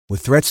With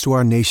threats to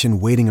our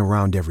nation waiting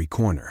around every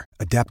corner,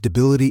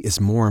 adaptability is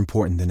more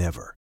important than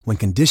ever. When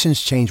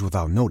conditions change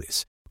without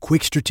notice,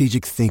 quick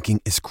strategic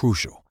thinking is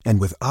crucial.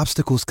 And with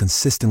obstacles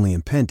consistently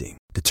impending,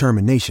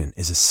 determination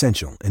is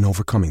essential in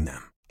overcoming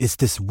them. It's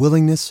this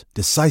willingness,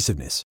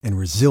 decisiveness, and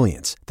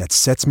resilience that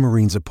sets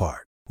Marines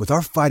apart. With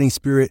our fighting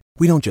spirit,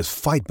 we don't just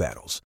fight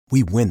battles,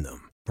 we win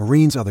them.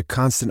 Marines are the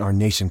constant our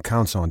nation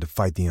counts on to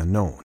fight the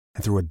unknown.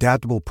 And through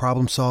adaptable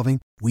problem solving,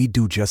 we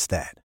do just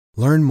that.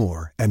 Learn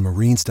more at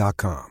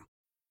marines.com.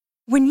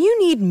 When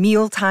you need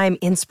mealtime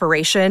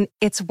inspiration,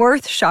 it's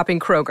worth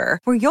shopping Kroger,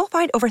 where you'll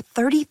find over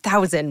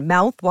 30,000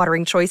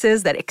 mouth-watering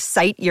choices that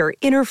excite your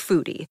inner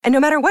foodie. And no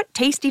matter what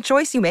tasty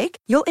choice you make,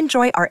 you'll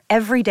enjoy our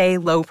everyday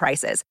low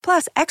prices,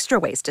 plus extra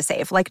ways to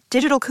save, like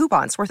digital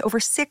coupons worth over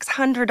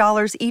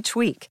 $600 each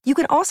week. You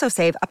can also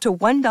save up to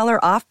 $1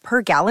 off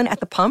per gallon at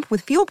the pump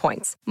with fuel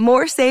points.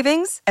 More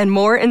savings and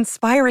more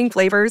inspiring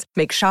flavors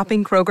make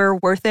shopping Kroger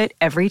worth it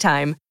every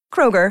time.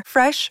 Kroger,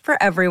 fresh for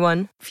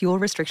everyone. Fuel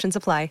restrictions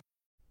apply.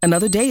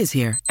 Another day is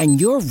here,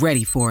 and you're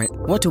ready for it.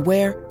 What to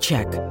wear?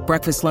 Check.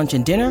 Breakfast, lunch,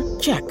 and dinner?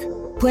 Check.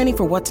 Planning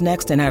for what's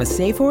next and how to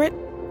save for it?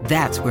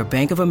 That's where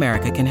Bank of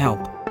America can help.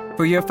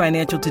 For your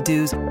financial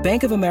to-dos,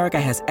 Bank of America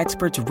has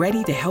experts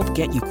ready to help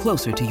get you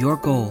closer to your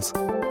goals.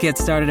 Get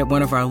started at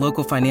one of our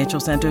local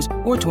financial centers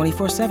or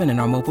 24/7 in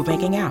our mobile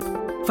banking app.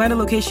 Find a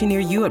location near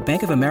you at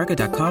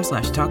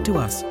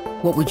bankofamerica.com/talktous.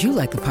 What would you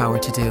like the power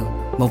to do?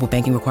 Mobile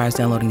banking requires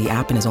downloading the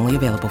app and is only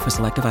available for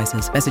select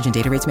devices. Message and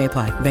data rates may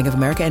apply. Bank of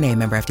America N.A.,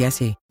 member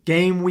FDIC.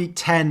 Game week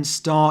 10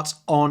 starts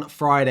on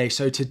Friday.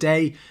 So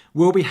today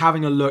we'll be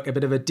having a look, a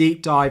bit of a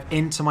deep dive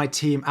into my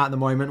team at the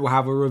moment. We'll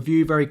have a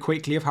review very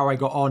quickly of how I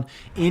got on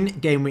in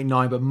game week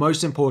 9. But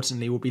most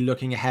importantly, we'll be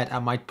looking ahead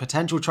at my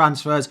potential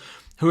transfers.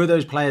 Who are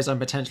those players I'm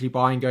potentially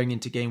buying going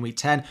into game week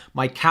 10?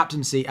 My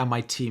captaincy and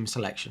my team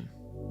selection.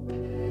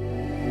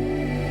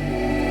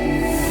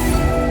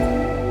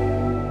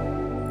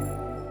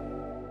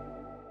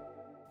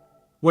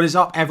 What is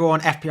up,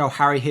 everyone? FPL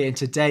Harry here, and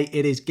today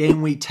it is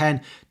game week 10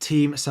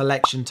 team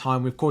selection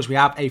time. Of course, we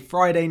have a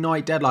Friday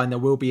night deadline. There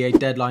will be a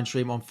deadline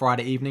stream on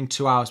Friday evening,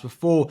 2 hours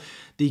before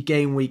the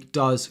game week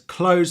does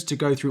close, to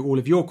go through all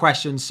of your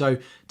questions. So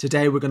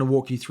today we're going to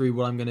walk you through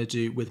what I'm going to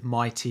do with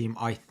my team,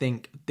 I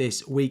think,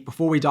 this week.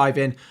 Before we dive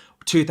in,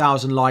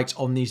 2,000 likes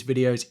on these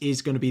videos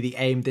is going to be the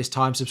aim this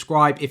time.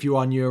 Subscribe if you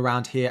are new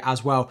around here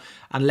as well.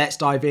 And let's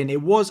dive in.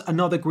 It was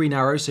another green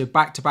arrow, so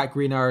back-to-back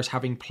green arrows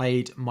having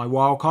played my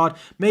wildcard.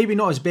 Maybe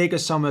not as big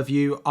as some of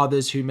you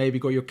others who maybe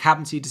got your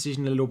captaincy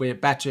decision a little bit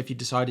better if you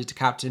decided to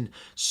captain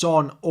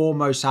Son or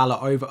Mo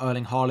Salah over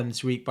Erling Haaland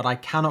this week, but I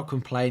cannot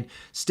complain.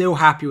 Still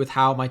happy with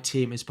how my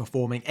team is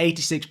performing.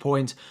 86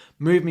 points.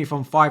 Moved me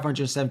from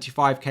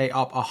 575k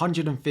up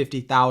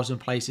 150,000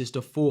 places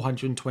to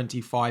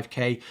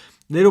 425k.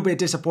 Little bit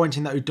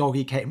disappointing that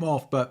Udogie came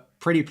off, but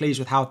pretty pleased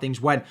with how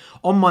things went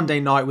on Monday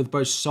night with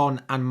both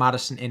Son and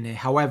Maddison in here.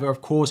 However,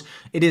 of course,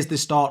 it is the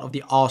start of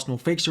the Arsenal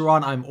fixture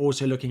run. I'm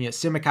also looking at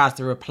Tsimikas.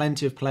 There are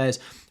plenty of players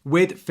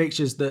with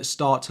fixtures that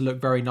start to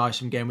look very nice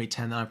from game week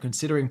 10 that I'm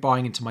considering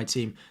buying into my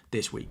team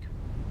this week.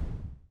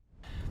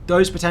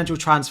 Those potential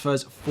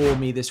transfers for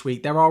me this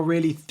week. There are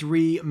really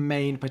three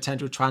main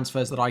potential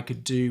transfers that I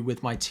could do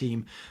with my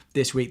team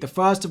this week. The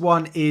first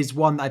one is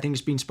one that I think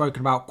has been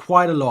spoken about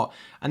quite a lot,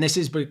 and this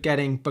is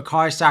getting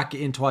Bukayo Saka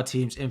into our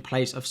teams in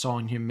place of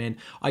Son Heung-min.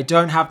 I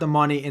don't have the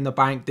money in the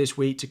bank this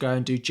week to go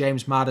and do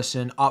James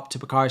Maddison up to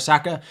Bukayo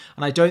Saka,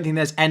 and I don't think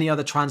there's any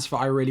other transfer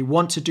I really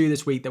want to do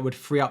this week that would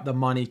free up the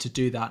money to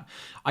do that.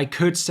 I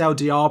could sell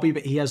Diaby,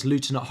 but he has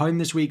Luton at home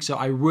this week, so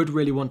I would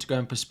really want to go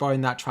and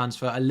postpone that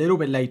transfer a little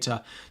bit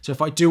later. So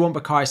if I do want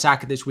Bukayo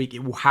Saka this week,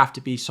 it will have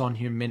to be Son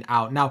Heung-min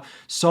out. Now,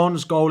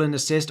 Son's goal and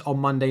assist on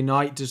Monday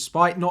night,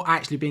 despite not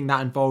actually being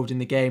that involved in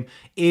the game,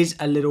 is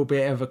a little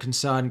bit of a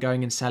concern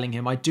going and selling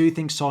him. I do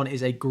think Son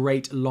is a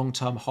great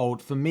long-term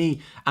hold for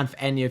me and for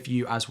any of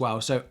you as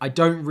well. So I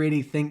don't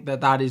really think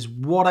that that is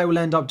what I will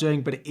end up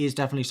doing, but it is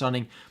definitely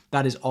something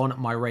that is on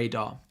my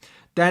radar.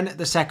 Then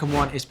the second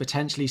one is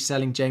potentially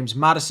selling James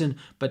Maddison,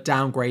 but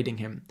downgrading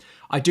him.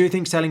 I do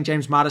think selling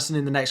James Maddison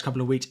in the next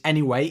couple of weeks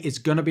anyway is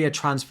going to be a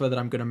transfer that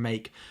I'm going to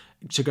make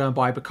to go and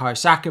buy Bukayo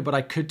Saka, but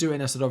I could do it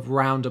in a sort of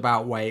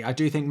roundabout way. I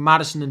do think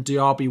Maddison and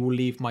Diaby will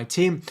leave my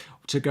team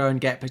to go and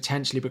get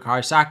potentially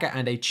Bukayo Saka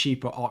and a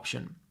cheaper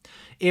option.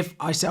 If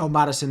I sell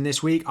Maddison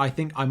this week, I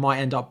think I might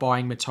end up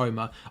buying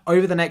Mitoma.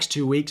 Over the next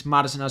 2 weeks,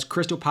 Maddison has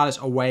Crystal Palace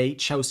away,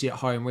 Chelsea at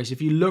home, whereas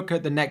if you look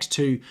at the next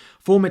two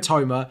for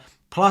Mitoma,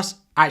 plus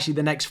actually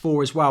the next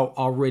four as well,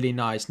 are really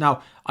nice.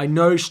 Now, I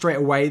know straight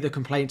away the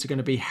complaints are going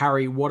to be,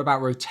 Harry, what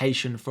about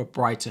rotation for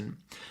Brighton?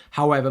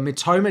 However,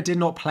 Mitoma did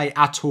not play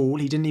at all.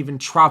 He didn't even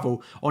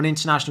travel on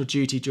international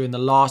duty during the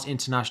last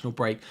international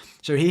break.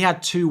 So he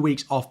had 2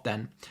 weeks off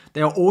then.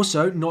 They are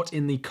also not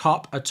in the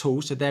cup at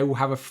all. So they will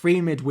have a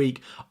free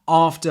midweek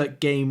after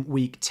game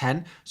week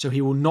 10. So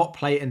he will not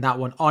play in that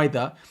one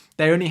either.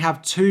 They only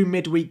have 2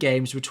 midweek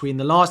games between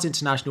the last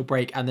international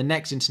break and the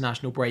next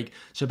international break.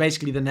 So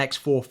basically the next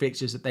 4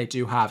 fixtures that they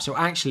do have. So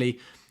actually,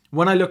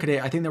 When I look at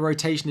it, I think the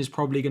rotation is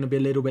probably going to be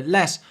a little bit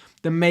less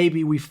than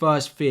maybe we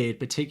first feared,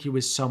 particularly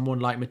with someone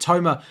like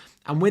Mitoma.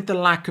 And with the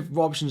lack of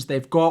options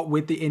they've got,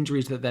 with the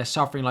injuries that they're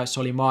suffering like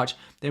Solly March,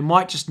 they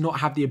might just not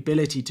have the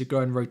ability to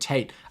go and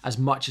rotate as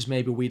much as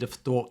maybe we'd have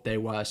thought they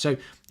were. So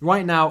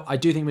right now, I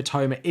do think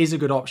Mitoma is a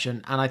good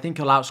option, and I think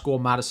he'll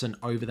outscore Maddison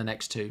over the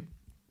next two.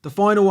 The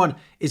final one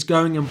is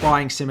going and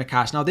buying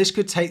Tsimikas. Now, this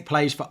could take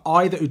place for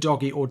either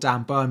Udogie or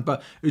Dan Burn,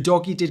 but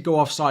Udogie did go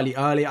off slightly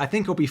early. I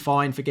think he'll be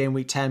fine for game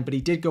week 10, but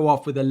he did go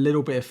off with a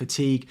little bit of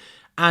fatigue,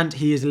 and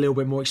he is a little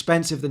bit more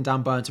expensive than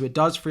Dan Burn, so it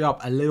does free up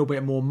a little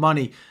bit more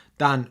money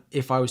than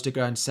if I was to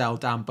go and sell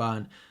Dan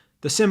Burn.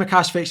 The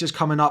Tsimikas fixtures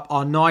coming up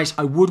are nice.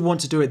 I would want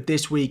to do it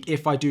this week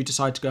if I do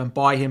decide to go and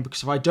buy him,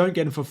 because if I don't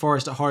get him for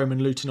Forest at home and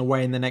Luton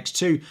away in the next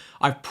two,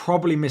 I've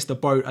probably missed the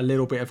boat a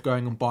little bit of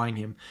going and buying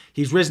him.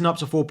 He's risen up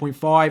to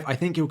 4.5. I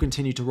think he'll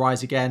continue to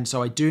rise again,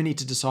 so I do need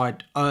to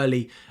decide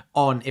early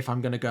on if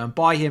I'm going to go and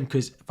buy him,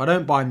 because if I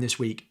don't buy him this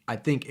week, I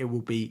think it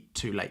will be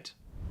too late.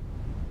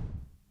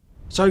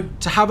 So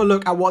to have a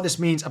look at what this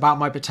means about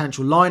my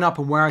potential lineup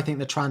and where I think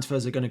the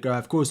transfers are going to go.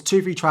 Of course,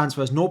 2 free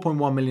transfers,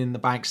 0.1 million in the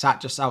bank, sat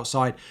just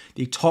outside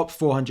the top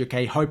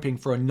 400k, hoping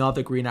for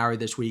another green arrow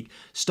this week.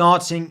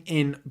 Starting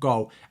in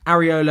goal,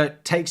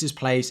 Areola takes his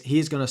place. He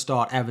is going to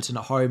start Everton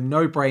at home.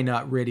 No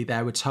brainer really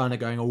there, with Turner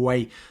going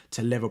away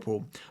to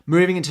Liverpool.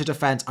 Moving into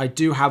defence, I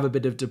do have a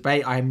bit of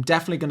debate. I am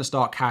definitely going to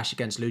start Cash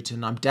against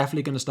Luton. I'm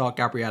definitely going to start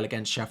Gabriel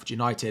against Sheffield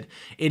United.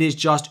 It is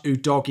just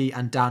Udogie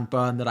and Dan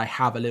Burn that I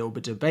have a little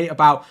bit of debate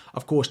about.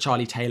 Of course,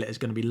 Charlie Taylor is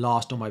going to be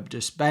last on my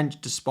bench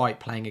despite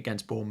playing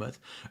against Bournemouth.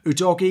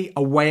 Udogie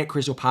away at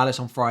Crystal Palace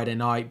on Friday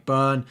night.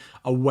 Burn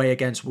away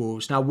against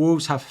Wolves. Now,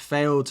 Wolves have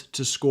failed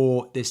to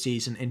score this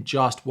season in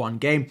just one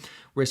game,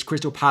 whereas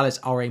Crystal Palace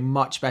are a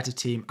much better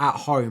team at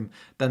home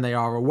than they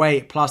are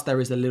away. Plus, there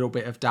is a little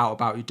bit of doubt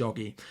about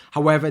Udogie.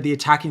 However, the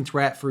attacking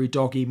threat for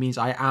Udogie means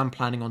I am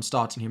planning on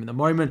starting him at the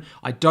moment.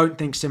 I don't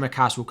think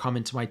Tsimikas will come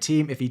into my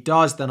team. If he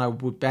does, then I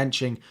would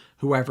benching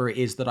whoever it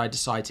is that I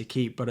decide to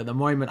keep. But at the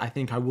moment, I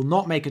think I will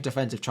not make a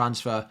defensive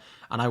transfer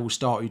and I will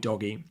start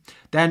Udogie.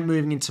 Then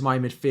moving into my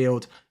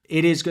midfield,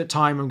 it is good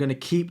time. I'm going to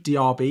keep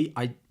Diaby.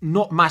 I'm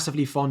not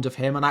massively fond of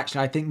him. And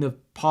actually, I think the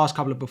past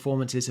couple of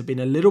performances have been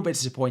a little bit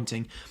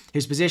disappointing.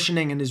 His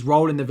positioning and his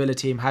role in the Villa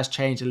team has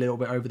changed a little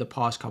bit over the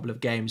past couple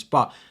of games,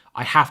 but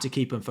I have to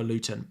keep him for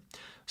Luton.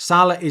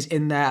 Salah is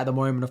in there at the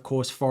moment, of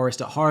course,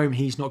 Forest at home.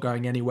 He's not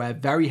going anywhere.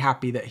 Very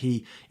happy that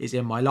he is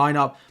in my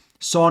lineup.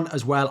 Son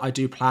as well, I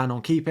do plan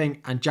on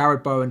keeping. And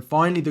Jared Bowen,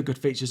 finally the good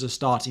fixtures are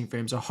starting for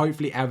him. So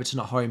hopefully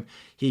Everton at home,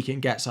 he can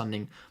get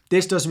something.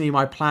 This does mean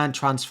my planned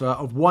transfer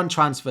of one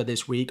transfer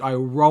this week, I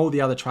will roll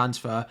the other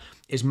transfer,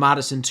 is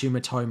Maddison to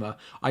Mitoma.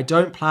 I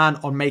don't plan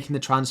on making the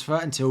transfer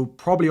until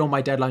probably on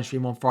my deadline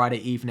stream on Friday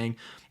evening,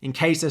 in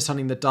case there's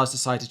something that does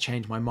decide to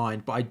change my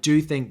mind. But I do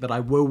think that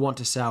I will want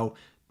to sell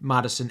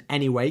Maddison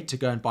anyway to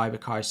go and buy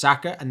Bukayo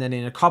Saka, and then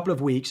in a couple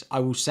of weeks I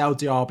will sell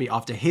Diaby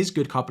after his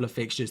good couple of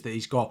fixtures that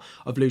he's got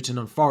of Luton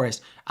and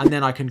Forest, and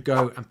then I can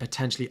go and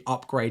potentially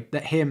upgrade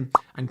him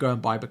and go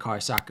and buy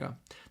Bukayo Saka.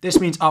 This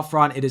means up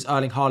front it is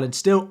Erling Haaland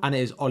still, and it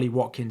is Ollie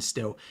Watkins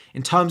still.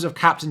 In terms of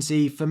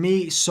captaincy, for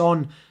me,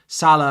 Son,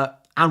 Salah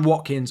and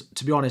Watkins,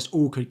 to be honest,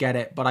 all could get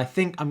it. But I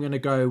think I'm going to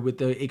go with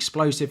the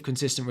explosive,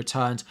 consistent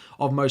returns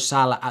of Mo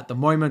Salah at the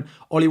moment.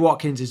 Ollie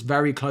Watkins is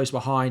very close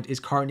behind, is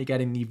currently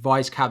getting the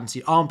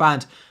vice-captaincy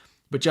armband.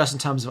 But just in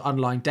terms of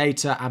underlying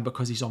data and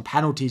because he's on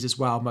penalties as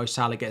well, Mo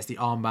Salah gets the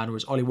armband,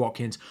 whereas Ollie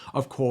Watkins,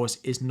 of course,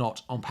 is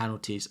not on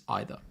penalties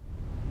either.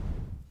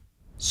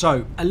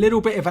 So, a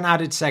little bit of an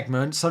added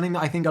segment, something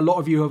that I think a lot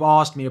of you have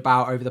asked me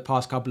about over the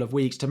past couple of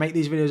weeks, to make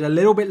these videos a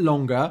little bit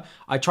longer.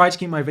 I try to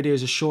keep my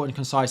videos as short and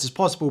concise as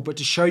possible, but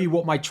to show you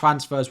what my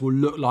transfers will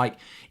look like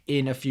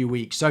in a few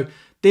weeks. So,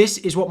 this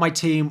is what my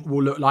team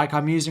will look like.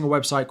 I'm using a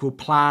website called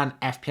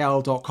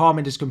planfpl.com.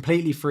 It is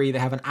completely free. They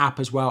have an app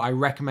as well. I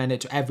recommend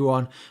it to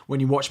everyone. When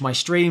you watch my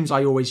streams,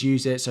 I always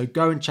use it. So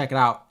go and check it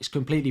out. It's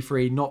completely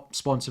free, not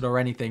sponsored or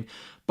anything.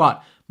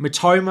 But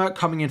Mitoma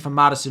coming in from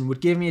Maddison would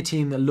give me a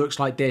team that looks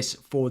like this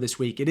for this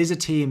week. It is a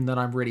team that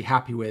I'm really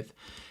happy with.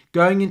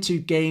 Going into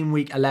game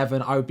week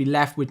 11, I would be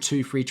left with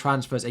 2 free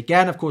transfers.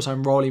 Again, of course,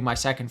 I'm rolling my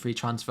second free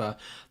transfer.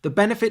 The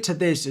benefit to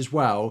this as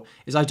well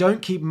is I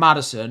don't keep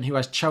Maddison, who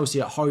has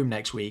Chelsea at home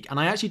next week, and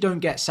I actually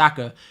don't get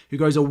Saka, who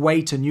goes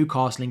away to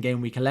Newcastle in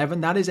game week 11.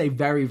 That is a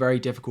very, very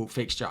difficult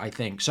fixture, I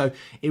think. So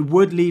it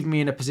would leave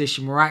me in a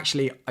position where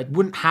actually I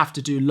wouldn't have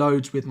to do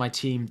loads with my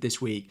team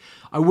this week.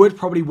 I would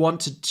probably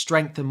want to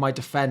strengthen my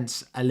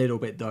defence a little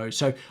bit though.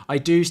 So I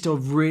do still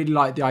really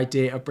like the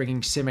idea of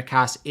bringing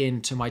Tsimikas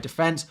into my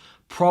defence,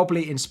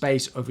 probably in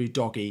space of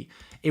Udogie.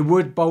 It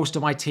would bolster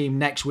my team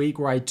next week,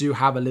 where I do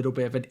have a little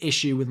bit of an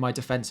issue with my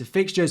defensive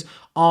fixtures.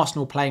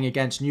 Arsenal playing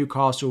against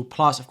Newcastle,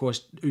 plus, of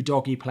course,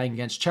 Udogie playing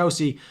against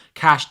Chelsea.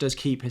 Cash does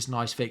keep his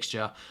nice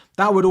fixture.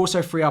 That would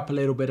also free up a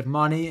little bit of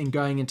money, and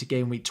going into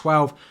game week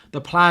 12,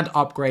 the planned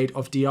upgrade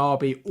of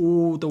Diaby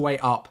all the way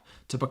up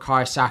to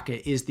Bukayo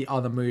Saka is the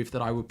other move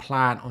that I would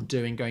plan on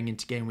doing going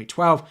into game week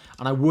 12,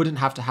 and I wouldn't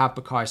have to have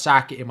Bukayo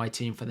Saka in my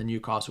team for the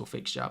Newcastle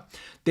fixture.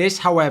 This,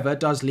 however,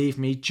 does leave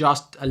me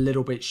just a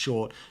little bit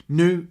short,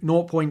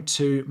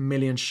 0.2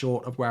 million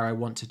short of where I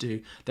want to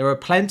do. There are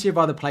plenty of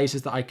other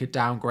places that I could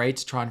downgrade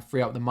to try and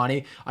free up the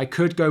money. I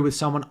could go with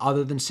someone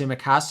other than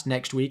Tsimikas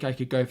next week. I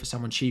could go for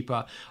someone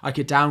cheaper. I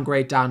could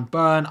downgrade Dan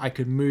Burn. I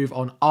could move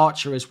on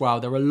Archer as well.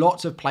 There are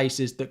lots of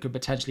places that could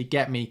potentially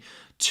get me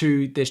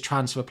to this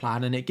transfer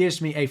plan, and it gives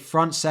me a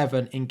front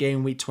seven in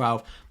game week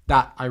 12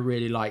 that I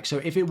really like. So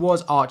if it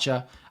was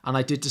Archer and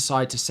I did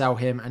decide to sell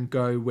him and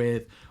go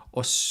with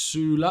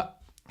Osula,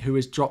 who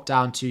has dropped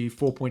down to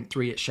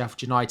 4.3 at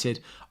Sheffield United,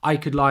 I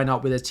could line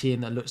up with a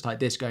team that looks like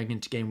this going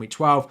into game week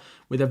 12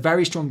 with a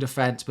very strong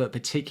defence, but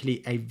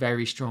particularly a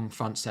very strong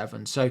front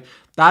seven. So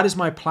that is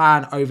my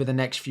plan over the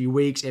next few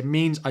weeks. It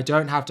means I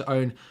don't have to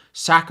own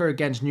Saka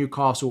against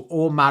Newcastle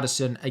or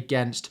Maddison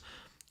against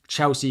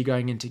Chelsea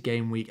going into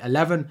game week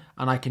 11,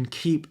 and I can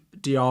keep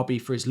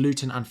Diaby for his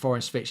Luton and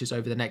Forest fixtures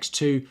over the next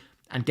two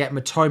and get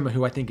Mitoma,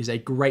 who I think is a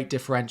great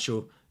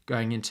differential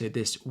going into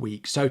this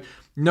week. So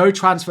no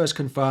transfers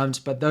confirmed,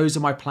 but those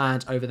are my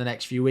plans over the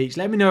next few weeks.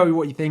 Let me know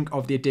what you think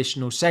of the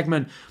additional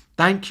segment.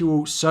 Thank you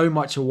all so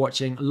much for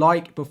watching.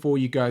 Like before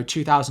you go.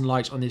 2,000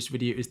 likes on this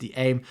video is the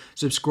aim.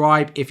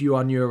 Subscribe if you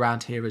are new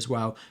around here as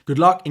well. Good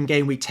luck in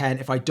game week 10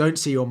 if I don't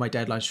see you on my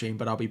deadline stream,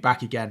 but I'll be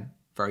back again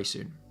very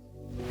soon.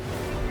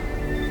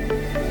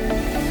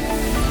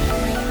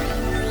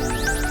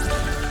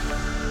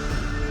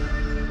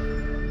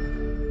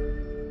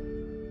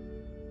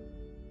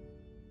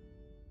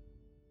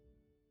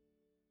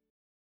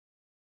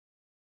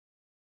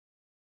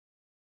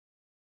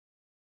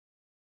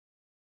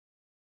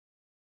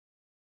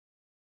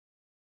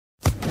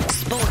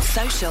 Sports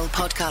Social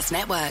Podcast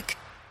Network.